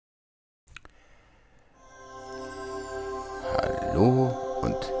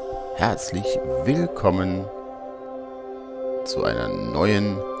herzlich willkommen zu einer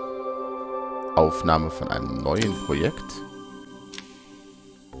neuen Aufnahme von einem neuen Projekt.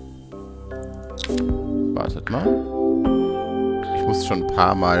 Wartet mal. Ich muss schon ein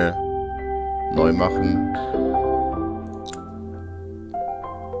paar Mal neu machen.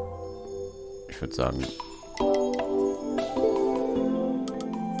 Ich würde sagen...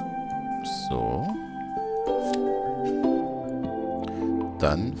 So.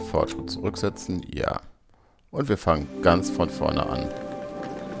 Dann Fortschritt zurücksetzen. Ja. Und wir fangen ganz von vorne an.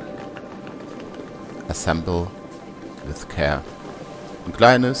 Assemble with care. Ein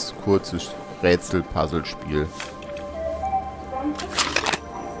kleines, kurzes Rätsel-Puzzle-Spiel.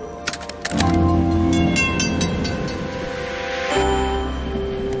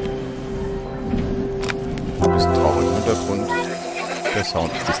 Ein bisschen traurig im Hintergrund. Der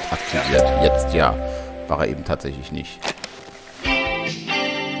Sound ist aktiviert. Jetzt ja. War er eben tatsächlich nicht.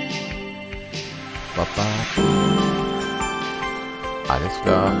 Alles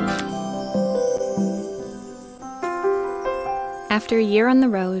klar. After a year on the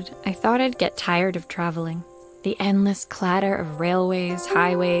road, I thought I'd get tired of traveling. The endless clatter of railways,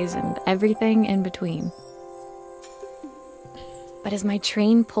 highways, and everything in between. But as my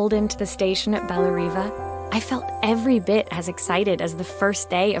train pulled into the station at Bellariva, I felt every bit as excited as the first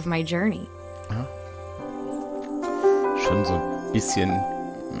day of my journey. Ja. Schon so ein bisschen,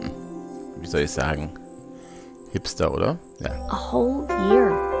 wie soll ich sagen, Hipster, oder? Ja. A whole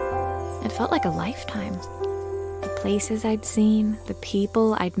year. It felt like a lifetime. The places I'd seen, the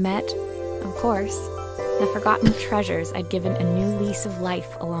people I'd met, of course, the forgotten treasures I'd given a new lease of life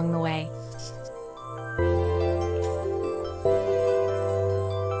along the way.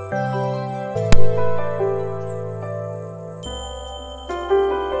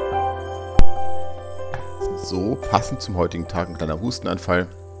 So, passend zum heutigen Tag ein kleiner Hustenanfall.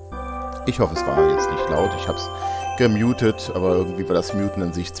 Ich hoffe, es war jetzt nicht laut. Ich habe es gemutet, aber irgendwie war das Muten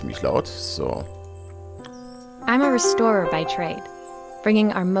an sich ziemlich laut. So. I'm a restorer by trade.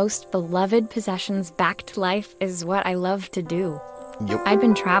 Bringing our most beloved possessions back to life is what I love to do. Yep. I'd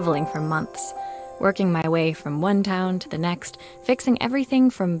been traveling for months, working my way from one town to the next, fixing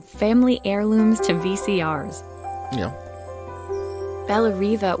everything from family heirlooms to VCRs. Ja.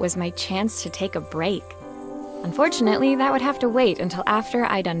 Bellariva was my chance to take a break. Unfortunately, that would have to wait until after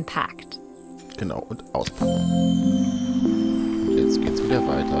I'd unpacked. Genau, und auspacken. Und jetzt geht's wieder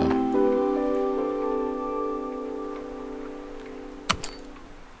weiter.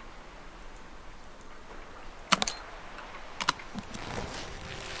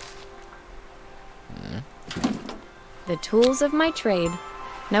 The tools of my trade.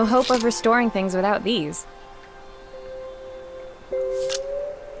 No hope of restoring things without these.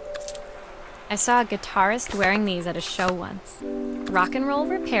 I saw a guitarist wearing these at a show once. Rock and roll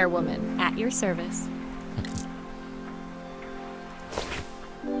repair woman, at your service.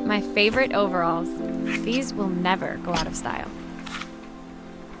 My favorite overalls. These will never go out of style.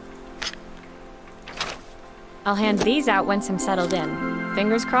 I'll hand these out once I'm settled in.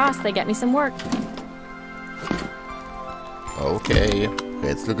 Fingers crossed they get me some work. Okay,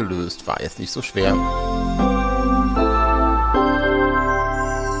 Rätsel gelöst. War jetzt nicht so schwer.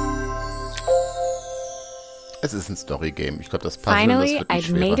 Es ist ein Story-Game. Ich glaube, das Puzzle, Finally, das wird nicht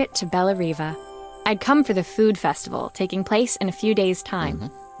I'd made schwerer. it to Bellariva. I'd come for the food festival, taking place in a few days' time.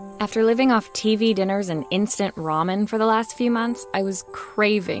 After living off TV dinners and instant ramen for the last few months, I was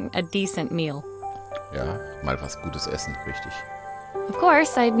craving a decent meal. Ja, mal was Gutes essen, richtig. Of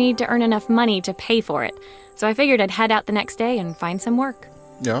course, I'd need to earn enough money to pay for it, so I figured I'd head out the next day and find some work.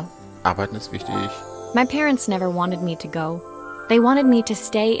 Ja, arbeiten ist wichtig. My parents never wanted me to go. They wanted me to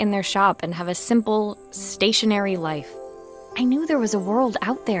stay in their shop and have a simple, stationary life. I knew there was a world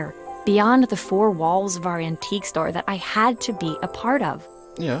out there, beyond the four walls of our antique store, that I had to be a part of.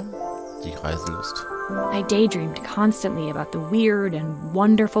 Ja, die Reiselust. I daydreamed constantly about the weird and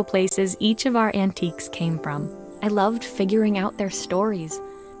wonderful places each of our antiques came from. I loved figuring out their stories,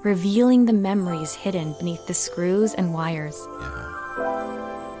 revealing the memories hidden beneath the screws and wires. Ja.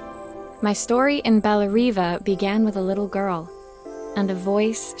 My story in Bellariva began with a little girl, and a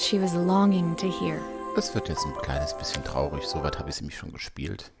voice she was longing to hear. Es wird jetzt ein kleines bisschen traurig. Soweit habe ich sie mich schon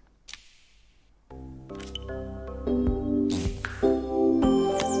gespielt.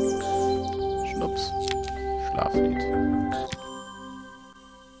 Schnups. Schlaflied.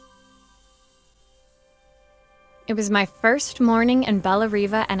 It was my first morning in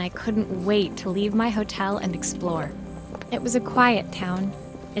Bellariva, and I couldn't wait to leave my hotel and explore. It was a quiet town,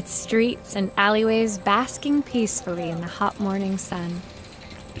 its streets and alleyways basking peacefully in the hot morning sun.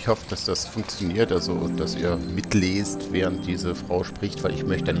 Ich hoffe, dass das funktioniert, also dass ihr mitlest, während diese Frau spricht, weil ich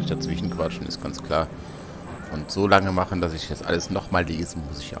möchte ja nicht dazwischen quatschen, ist ganz klar. Und so lange machen, dass ich das alles nochmal lesen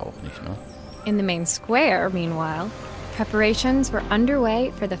muss ich ja auch nicht, ne? In the main square, meanwhile, preparations were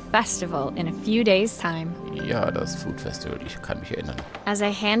underway for the festival in a few days' time. Ja, das Food Festival, ich kann mich erinnern. As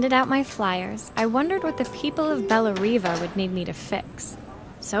I handed out my flyers, I wondered what the people of Bellariva would need me to fix.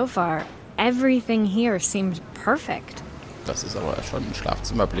 So far, everything here seemed perfect. Das ist aber schon ein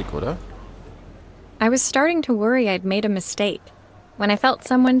Schlafzimmerblick, oder? I was starting to worry I'd made a mistake when I felt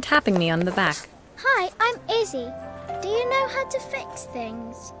someone tapping me on the back. Hi, I'm Izzy. Do you know how to fix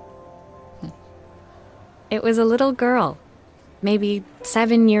things? It was a little girl, maybe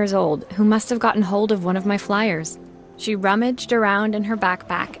 7 years old, who must have gotten hold of one of my flyers. She rummaged around in her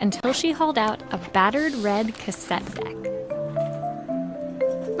backpack until she hauled out a battered red cassette deck.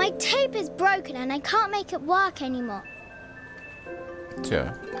 My tape is broken and I can't make it work anymore.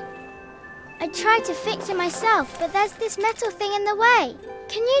 Tja. I tried to fix it myself, but there's this metal thing in the way.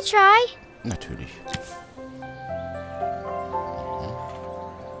 Can you try? Natürlich.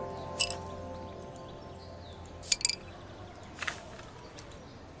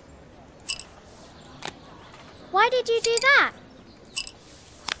 Why did you do that?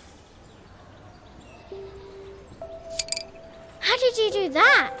 How did you do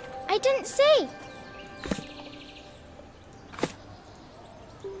that? I didn't see.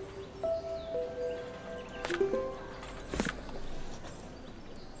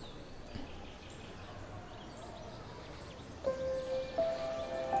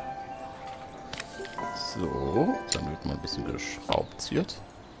 So, dann wird mal ein bisschen geschraubziert.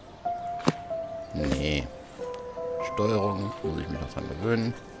 Nee. Steuerung, muss ich mich noch dran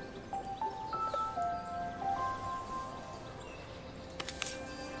gewöhnen.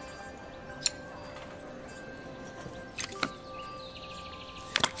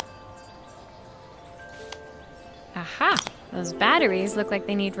 Aha! Those batteries look like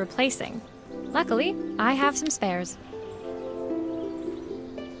they need replacing. Luckily, I have some spares.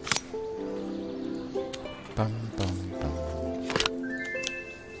 Bam, bam, bam.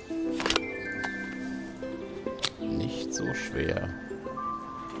 Nicht so schwer.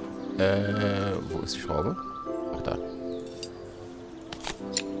 Wo ist die Schraube? Ach, da.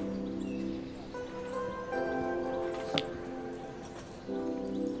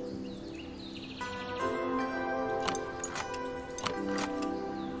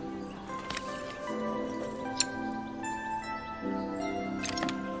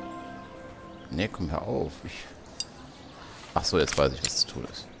 Nee, komm hör auf. Ach so, jetzt weiß ich, was zu tun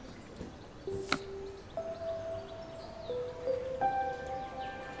ist.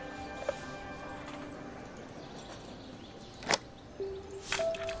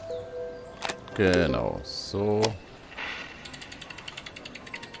 Genau, so.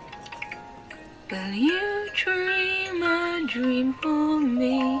 Will you dream a dream for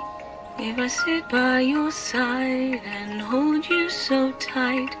me? If I sit by your side and hold you so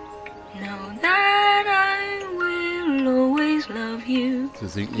tight, know that I will always love you. Sie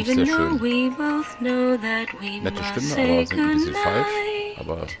singt nicht sehr schön. Nette Stimme, aber singt ein bisschen falsch.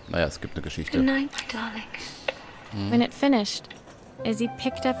 Aber naja, es gibt eine Geschichte. Good night, my darling. When it finished, Izzy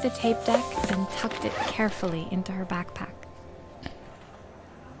picked up the tape deck and tucked it carefully into her backpack.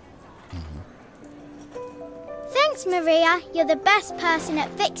 Thanks, Maria. You're the best person at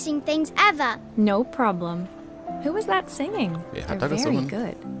fixing things ever. No problem. Who was that singing? Wer hat They're da very gesungen?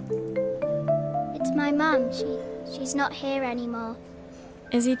 good. It's my mum. She's not here anymore.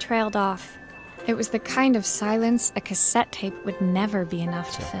 Izzy trailed off. It was the kind of silence a cassette tape would never be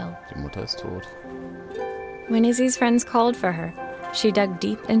enough to fill. Die Mutter ist tot. When Izzy's friends called for her, she dug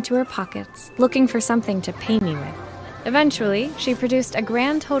deep into her pockets, looking for something to pay me with. Eventually, she produced a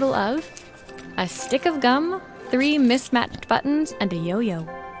grand total of a stick of gum, 3 mismatched buttons, and a yo-yo.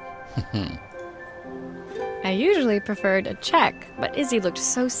 I usually preferred a check, but Izzy looked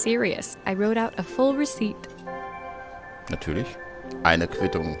so serious, I wrote out a full receipt. Natürlich. Eine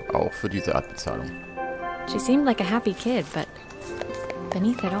Quittung, auch für diese Art Bezahlung. She seemed like a happy kid, but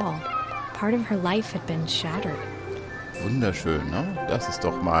beneath it all, part of her life had been shattered. Wunderschön, ne? Das ist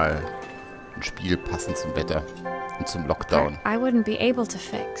doch mal ein Spiel passend zum Wetter und zum Lockdown. I wouldn't be able to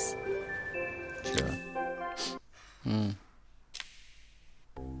fix. Tja. Dam,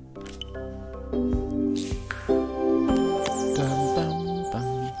 dam,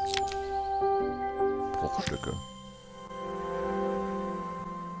 dam. Bruchstücke.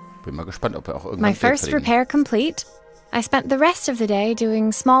 Bin mal gespannt, ob er auch irgendwann My first Geld verdienen. repair complete, I spent the rest of the day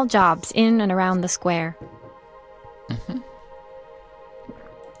doing small jobs in and around the square.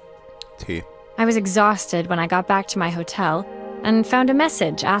 Tee. I was exhausted when I got back to my hotel, and found a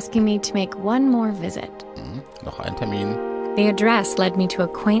message asking me to make one more visit. Noch ein Termin. The address led me to a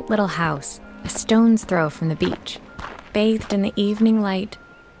quaint little house, a stone's throw from the beach. Bathed in the evening light,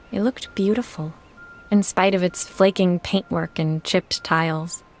 it looked beautiful, in spite of its flaking paintwork and chipped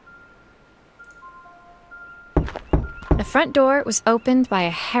tiles. The front door was opened by a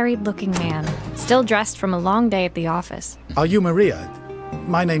harried-looking man, still dressed from a long day at the office. Are you Maria?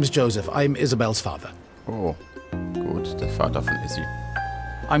 My name's Joseph. I'm Isabel's father. Oh, gut, der Vater von Izzy.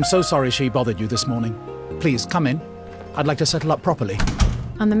 I'm so sorry she bothered you this morning. Please, come in. I'd like to settle up properly.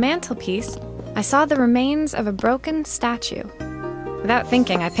 On the mantelpiece, I saw the remains of a broken statue. Without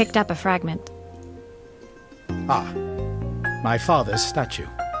thinking, I picked up a fragment. Ah, my father's statue.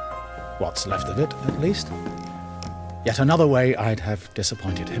 What's left of it, at least. Yet another way I'd have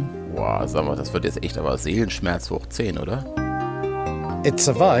disappointed him. Boah, sag mal, das wird jetzt echt aber Seelenschmerz hoch 10, oder? It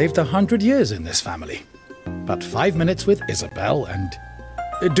survived 100 years in this family. But 5 minutes with Isabel and...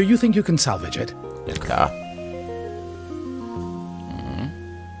 Do you think you can salvage it? Ja, klar.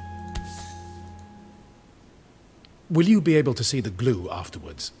 Will you be able to see the glue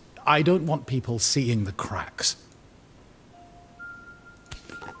afterwards? I don't want people seeing the cracks.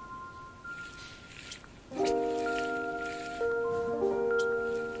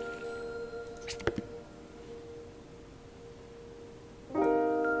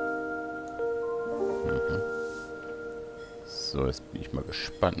 So, jetzt bin ich mal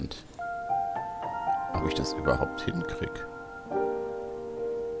gespannt, ob ich das überhaupt hinkriege.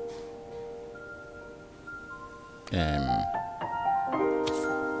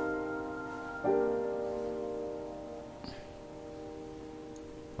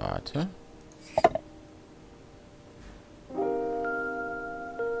 Warte.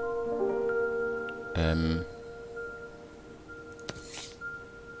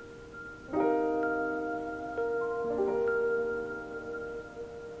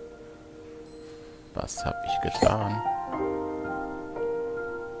 Was habe ich getan?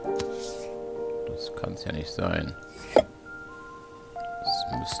 Das kann es ja nicht sein. Das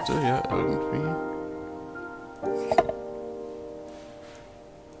müsste ja irgendwie...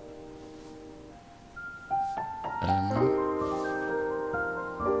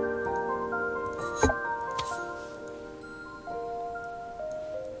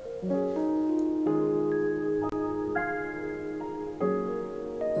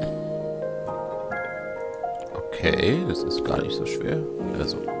 Okay, das ist gar nicht so schwer.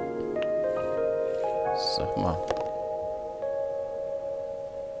 Also, sag mal.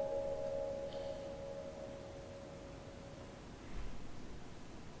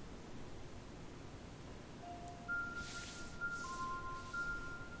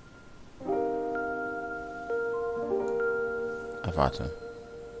 Warte.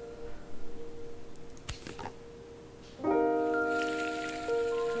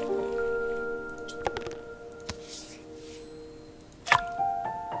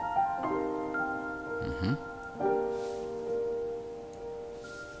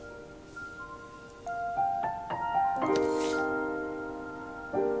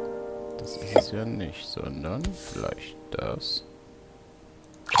 Das ist es ja nicht, sondern vielleicht das.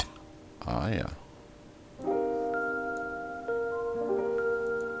 Ah ja.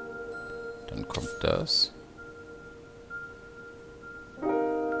 Dann kommt das.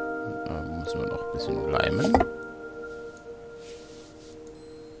 Da müssen wir noch ein bisschen leimen.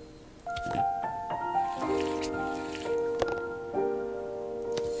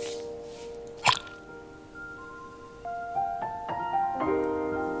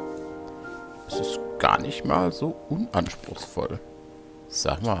 Es ist gar nicht mal so unanspruchsvoll.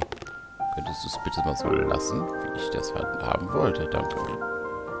 Sag mal, könntest du es bitte mal so lassen, wie ich das halt haben wollte? Danke.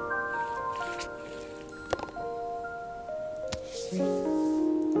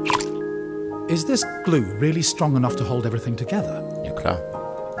 Is this glue really strong enough to hold everything together? Ja, klar.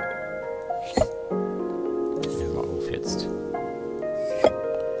 Hör mal auf jetzt.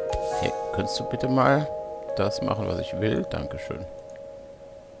 Hey, könntest du bitte mal das machen, was ich will? Dankeschön.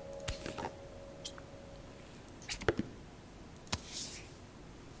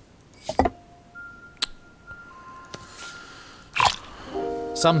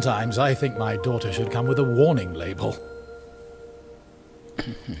 Sometimes I think my daughter should come with a warning label.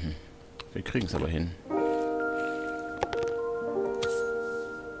 Wir kriegen es aber hin.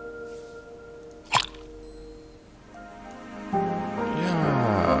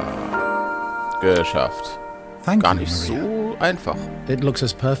 Ja. Geschafft. Thank Gar you, nicht Maria. so einfach. It looks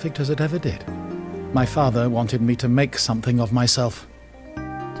as perfect as it ever did. My father wanted me to make something of myself.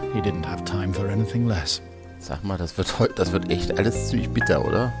 He didn't have time for anything less. Sag mal, das wird echt alles ziemlich bitter,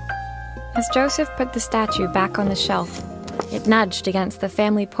 oder? As Joseph put the statue back on the shelf, It nudged against the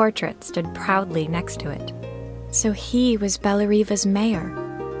family portrait stood proudly next to it. So he was Bellariva's mayor.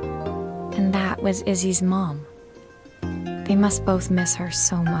 And that was Izzy's mom. They must both miss her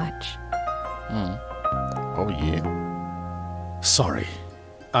so much. Oh je. Sorry.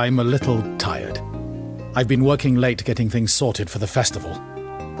 I'm a little tired. I've been working late getting things sorted for the festival.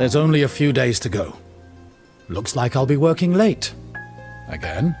 There's only a few days to go. Looks like I'll be working late.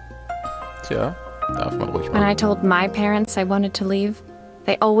 Again? Tja, darf man ruhig When mal. I told my parents I wanted to leave,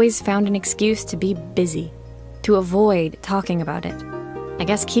 they always found an excuse to be busy, to avoid talking about it. I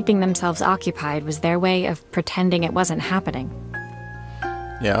guess keeping themselves occupied was their way of pretending it wasn't happening.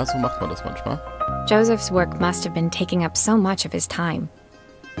 Ja, so macht man das manchmal. Joseph's work must have been taking up so much of his time.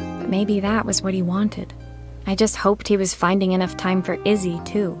 But maybe that was what he wanted. I just hoped he was finding enough time for Izzy,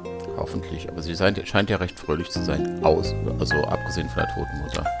 too. Hoffentlich. Aber sie scheint ja recht fröhlich zu sein. Also abgesehen von der toten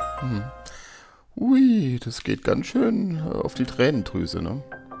Mutter. Ui, das geht ganz schön auf die Tränendrüse, ne?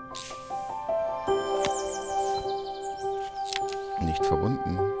 Nicht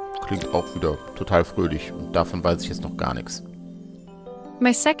verbunden. Klingt auch wieder total fröhlich. Und davon weiß ich jetzt noch gar nichts.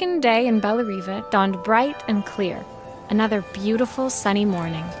 My second day in Bellariva dawned bright and clear. Another beautiful sunny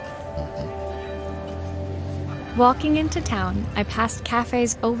morning. Walking into town, I passed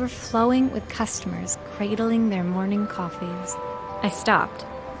cafes overflowing with customers cradling their morning coffees. I stopped,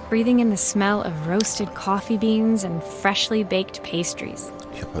 breathing in the smell of roasted coffee beans and freshly baked pastries.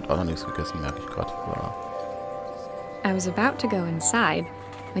 Ich habe heute auch noch nichts gegessen, merke ich gerade. Ja. I was about to go inside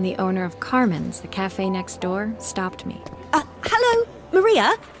when the owner of Carmen's, the cafe next door, stopped me. Hello,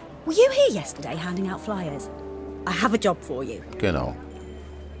 Maria? Were you here yesterday handing out flyers? I have a job for you. Genau.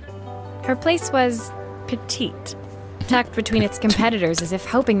 Her place was petite, tucked between its competitors as if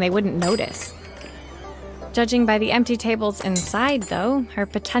hoping they wouldn't notice. Judging by the empty tables inside, though, her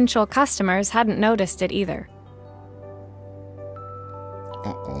potential customers hadn't noticed it either.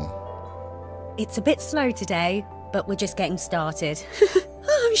 Uh-oh. It's a bit slow today, but we're just getting started.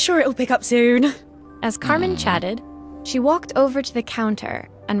 I'm sure it'll pick up soon. As Carmen chatted, she walked over to the counter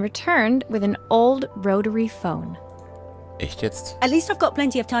and returned with an old rotary phone. Echt jetzt? At least I've got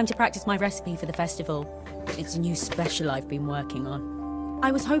plenty of time to practice my recipe for the festival. It's a new special I've been working on.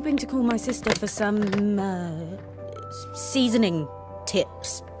 I was hoping to call my sister for some, seasoning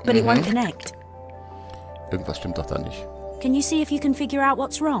tips, but it won't connect. Irgendwas stimmt doch da nicht. Can you see if you can figure out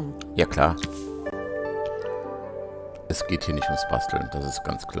what's wrong? Ja, klar. Es geht hier nicht ums Basteln, das ist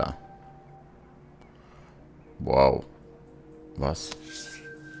ganz klar. Wow. Was?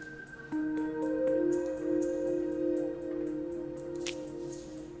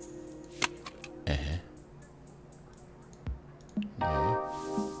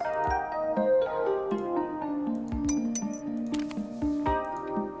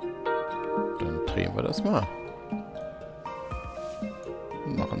 Dann drehen wir das mal.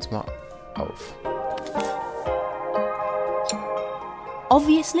 Und machen es mal auf.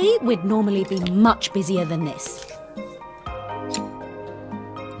 Obviously, we'd normally be much busier than this.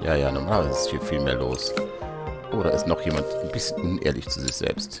 Ja, ja, normalerweise ist hier viel mehr los. Oder ist noch jemand ein bisschen unehrlich zu sich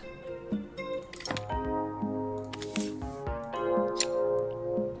selbst?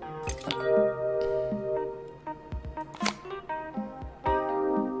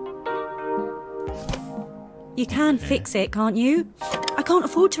 You can fix it, can't you? I can't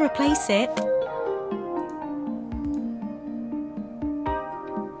afford to replace it.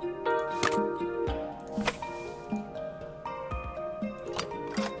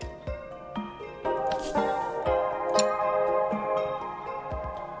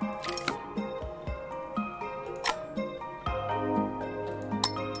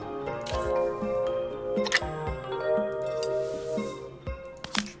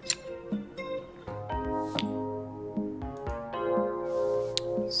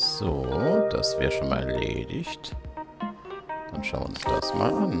 So, das wäre schon mal erledigt. Dann schauen wir uns das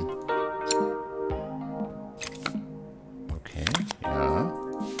mal an. Okay, ja.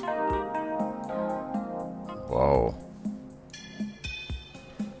 Wow.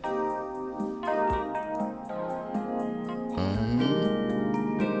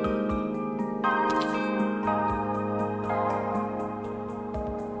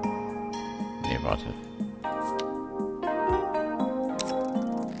 Nee, warte.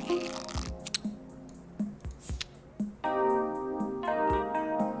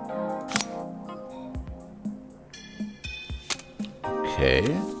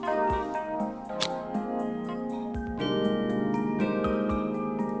 Okay.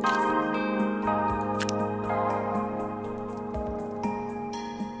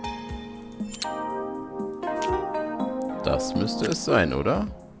 Das müsste es sein, oder?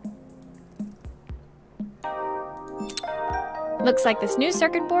 Looks like this new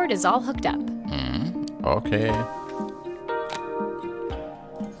circuit board is all hooked up. Okay.